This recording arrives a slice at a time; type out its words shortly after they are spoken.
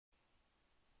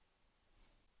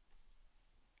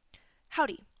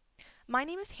Howdy, my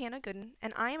name is Hannah Gooden,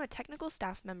 and I am a technical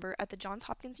staff member at the Johns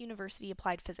Hopkins University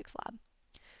Applied Physics Lab.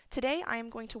 Today I am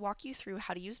going to walk you through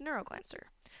how to use Neuroglancer,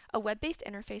 a web-based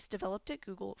interface developed at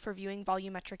Google for viewing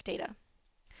volumetric data.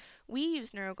 We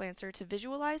use Neuroglancer to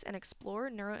visualize and explore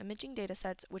neuroimaging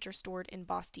datasets which are stored in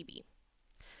BossDB.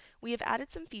 We have added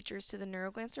some features to the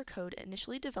Neuroglancer code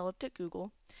initially developed at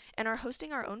Google, and are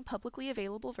hosting our own publicly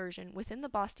available version within the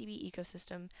BossDB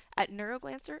ecosystem at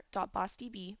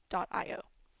neuroglancer.bossdb.io.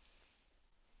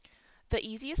 The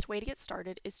easiest way to get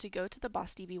started is to go to the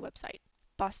BossDB website,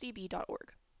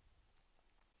 bossdb.org.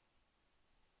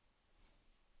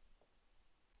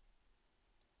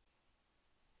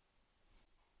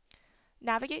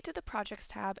 Navigate to the Projects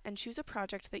tab and choose a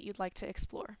project that you'd like to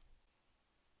explore.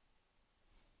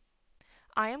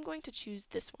 I am going to choose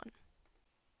this one.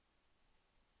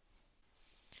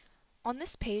 On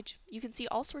this page, you can see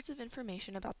all sorts of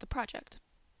information about the project.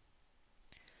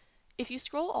 If you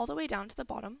scroll all the way down to the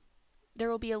bottom, there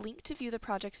will be a link to view the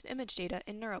project's image data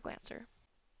in Neuroglancer.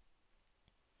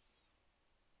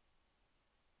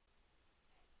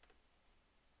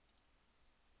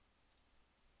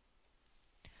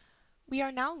 We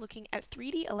are now looking at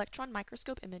 3D electron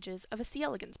microscope images of a C.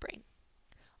 elegans brain.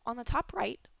 On the top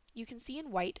right, you can see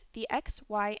in white the x,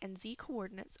 y, and z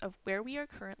coordinates of where we are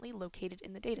currently located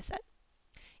in the dataset.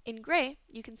 In gray,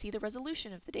 you can see the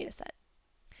resolution of the dataset.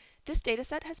 This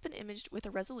dataset has been imaged with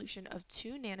a resolution of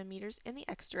 2 nanometers in the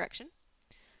x direction,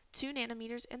 2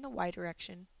 nanometers in the y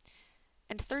direction,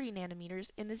 and 30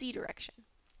 nanometers in the z direction.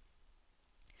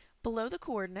 Below the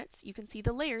coordinates, you can see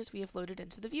the layers we have loaded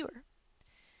into the viewer.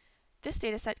 This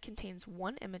dataset contains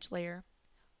one image layer,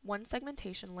 one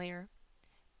segmentation layer,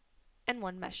 and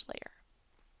one mesh layer.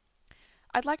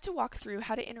 I'd like to walk through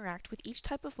how to interact with each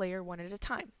type of layer one at a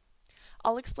time.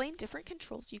 I'll explain different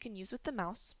controls you can use with the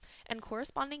mouse, and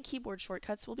corresponding keyboard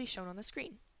shortcuts will be shown on the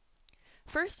screen.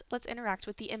 First, let's interact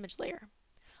with the image layer.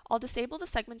 I'll disable the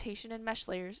segmentation and mesh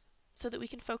layers so that we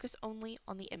can focus only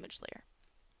on the image layer.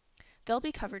 They'll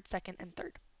be covered second and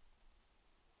third.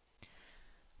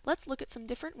 Let's look at some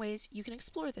different ways you can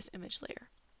explore this image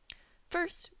layer.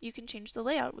 First, you can change the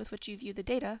layout with which you view the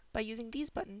data by using these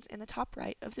buttons in the top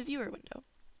right of the viewer window.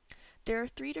 There are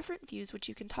 3 different views which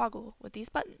you can toggle with these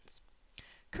buttons.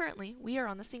 Currently, we are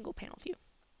on the single panel view.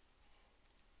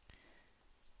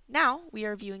 Now we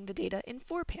are viewing the data in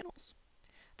 4 panels.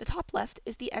 The top left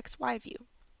is the XY view.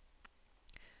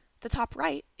 The top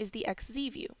right is the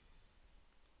XZ view.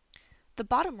 The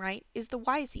bottom right is the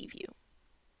YZ view.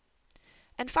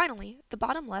 And finally, the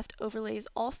bottom left overlays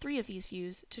all 3 of these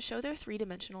views to show their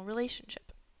 3-dimensional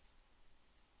relationship.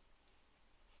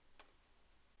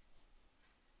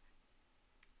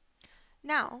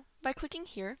 Now, by clicking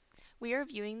here, we are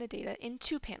viewing the data in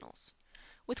 2 panels,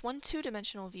 with one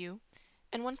 2-dimensional view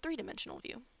and one 3-dimensional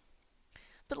view.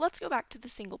 But let's go back to the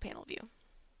single panel view.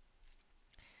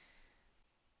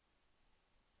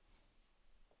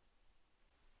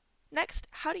 Next,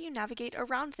 how do you navigate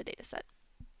around the dataset?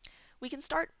 We can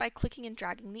start by clicking and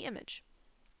dragging the image.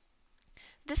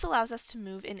 This allows us to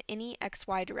move in any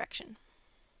XY direction.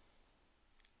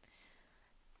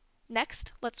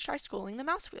 Next, let's try scrolling the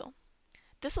mouse wheel.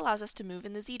 This allows us to move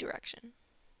in the Z direction.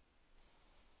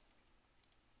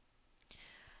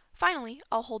 Finally,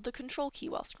 I'll hold the Control key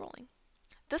while scrolling.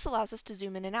 This allows us to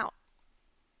zoom in and out.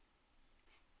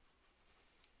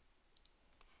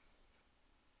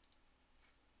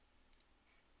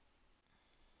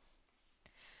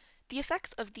 The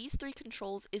effects of these 3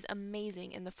 controls is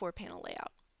amazing in the 4-panel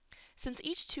layout. Since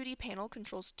each 2D panel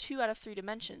controls 2 out of 3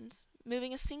 dimensions,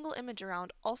 moving a single image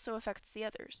around also affects the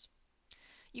others.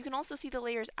 You can also see the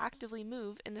layers actively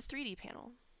move in the 3D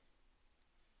panel.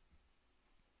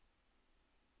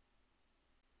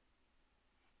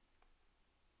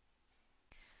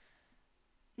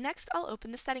 Next, I'll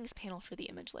open the Settings panel for the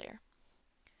image layer.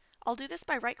 I'll do this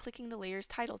by right-clicking the layer's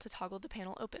title to toggle the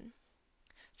panel open.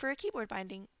 For a keyboard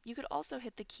binding, you could also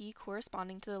hit the key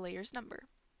corresponding to the layer's number,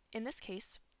 in this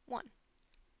case, 1.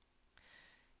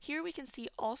 Here we can see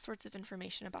all sorts of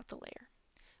information about the layer.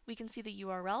 We can see the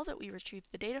URL that we retrieved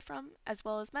the data from, as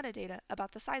well as metadata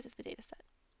about the size of the dataset.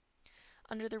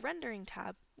 Under the Rendering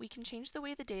tab, we can change the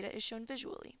way the data is shown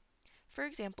visually. For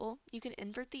example, you can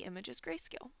invert the image as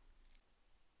grayscale.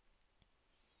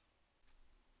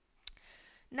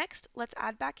 Next, let's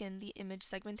add back in the image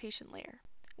segmentation layer,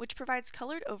 which provides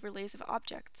colored overlays of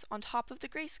objects on top of the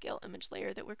grayscale image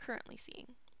layer that we're currently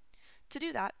seeing. To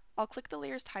do that, I'll click the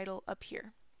layer's title up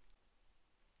here.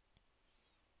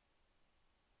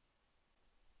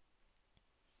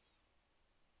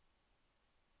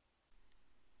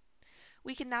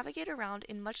 We can navigate around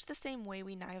in much the same way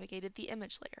we navigated the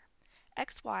image layer.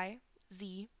 X, Y,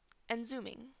 Z, and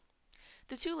zooming.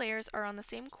 The two layers are on the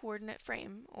same coordinate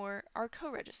frame, or are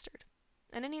co-registered,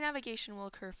 and any navigation will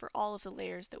occur for all of the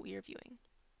layers that we are viewing.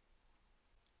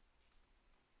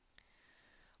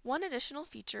 One additional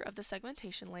feature of the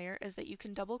segmentation layer is that you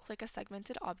can double-click a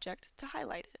segmented object to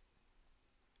highlight it.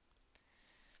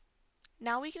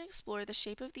 Now we can explore the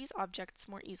shape of these objects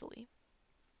more easily.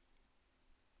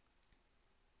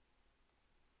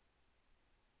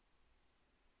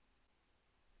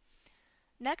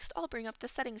 Next, I'll bring up the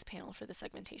settings panel for the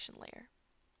segmentation layer.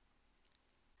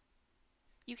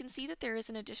 You can see that there is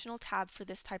an additional tab for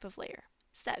this type of layer,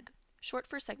 seg, short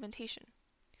for segmentation.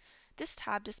 This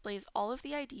tab displays all of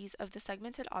the IDs of the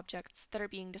segmented objects that are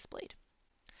being displayed.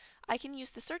 I can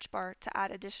use the search bar to add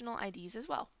additional IDs as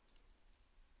well.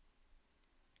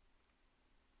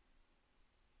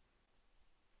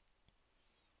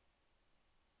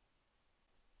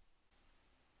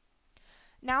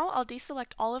 Now I'll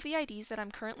deselect all of the IDs that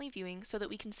I'm currently viewing so that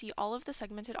we can see all of the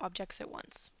segmented objects at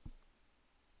once.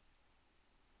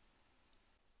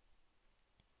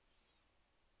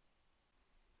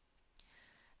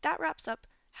 That wraps up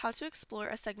how to explore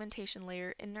a segmentation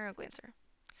layer in Neuroglancer.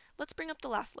 Let's bring up the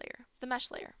last layer, the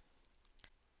mesh layer.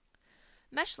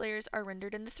 Mesh layers are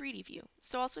rendered in the 3D view,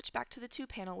 so I'll switch back to the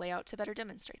 2-panel layout to better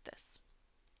demonstrate this.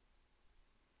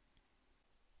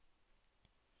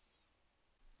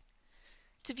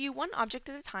 To view one object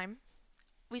at a time,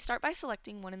 we start by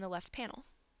selecting one in the left panel.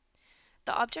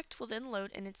 The object will then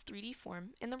load in its 3D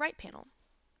form in the right panel.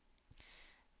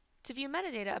 To view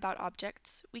metadata about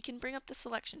objects, we can bring up the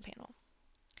selection panel.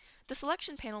 The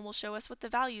selection panel will show us what the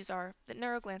values are that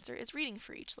Neuroglancer is reading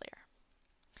for each layer.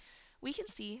 We can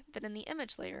see that in the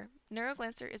image layer,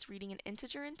 Neuroglancer is reading an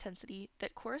integer intensity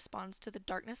that corresponds to the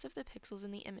darkness of the pixels in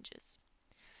the images.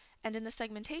 And in the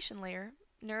segmentation layer,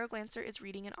 Neuroglancer is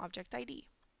reading an object ID.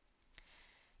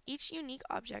 Each unique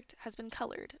object has been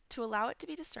colored to allow it to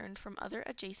be discerned from other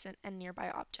adjacent and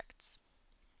nearby objects.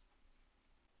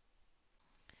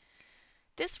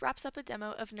 This wraps up a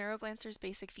demo of Neuroglancer's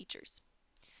basic features.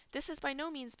 This has by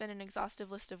no means been an exhaustive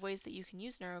list of ways that you can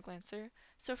use Neuroglancer,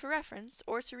 so for reference,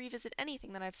 or to revisit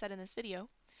anything that I've said in this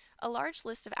video, a large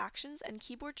list of actions and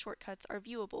keyboard shortcuts are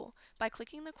viewable by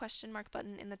clicking the question mark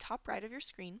button in the top right of your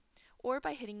screen, or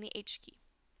by hitting the H key.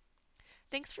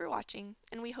 Thanks for watching,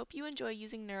 and we hope you enjoy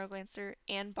using Neuroglancer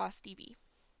and BossDB.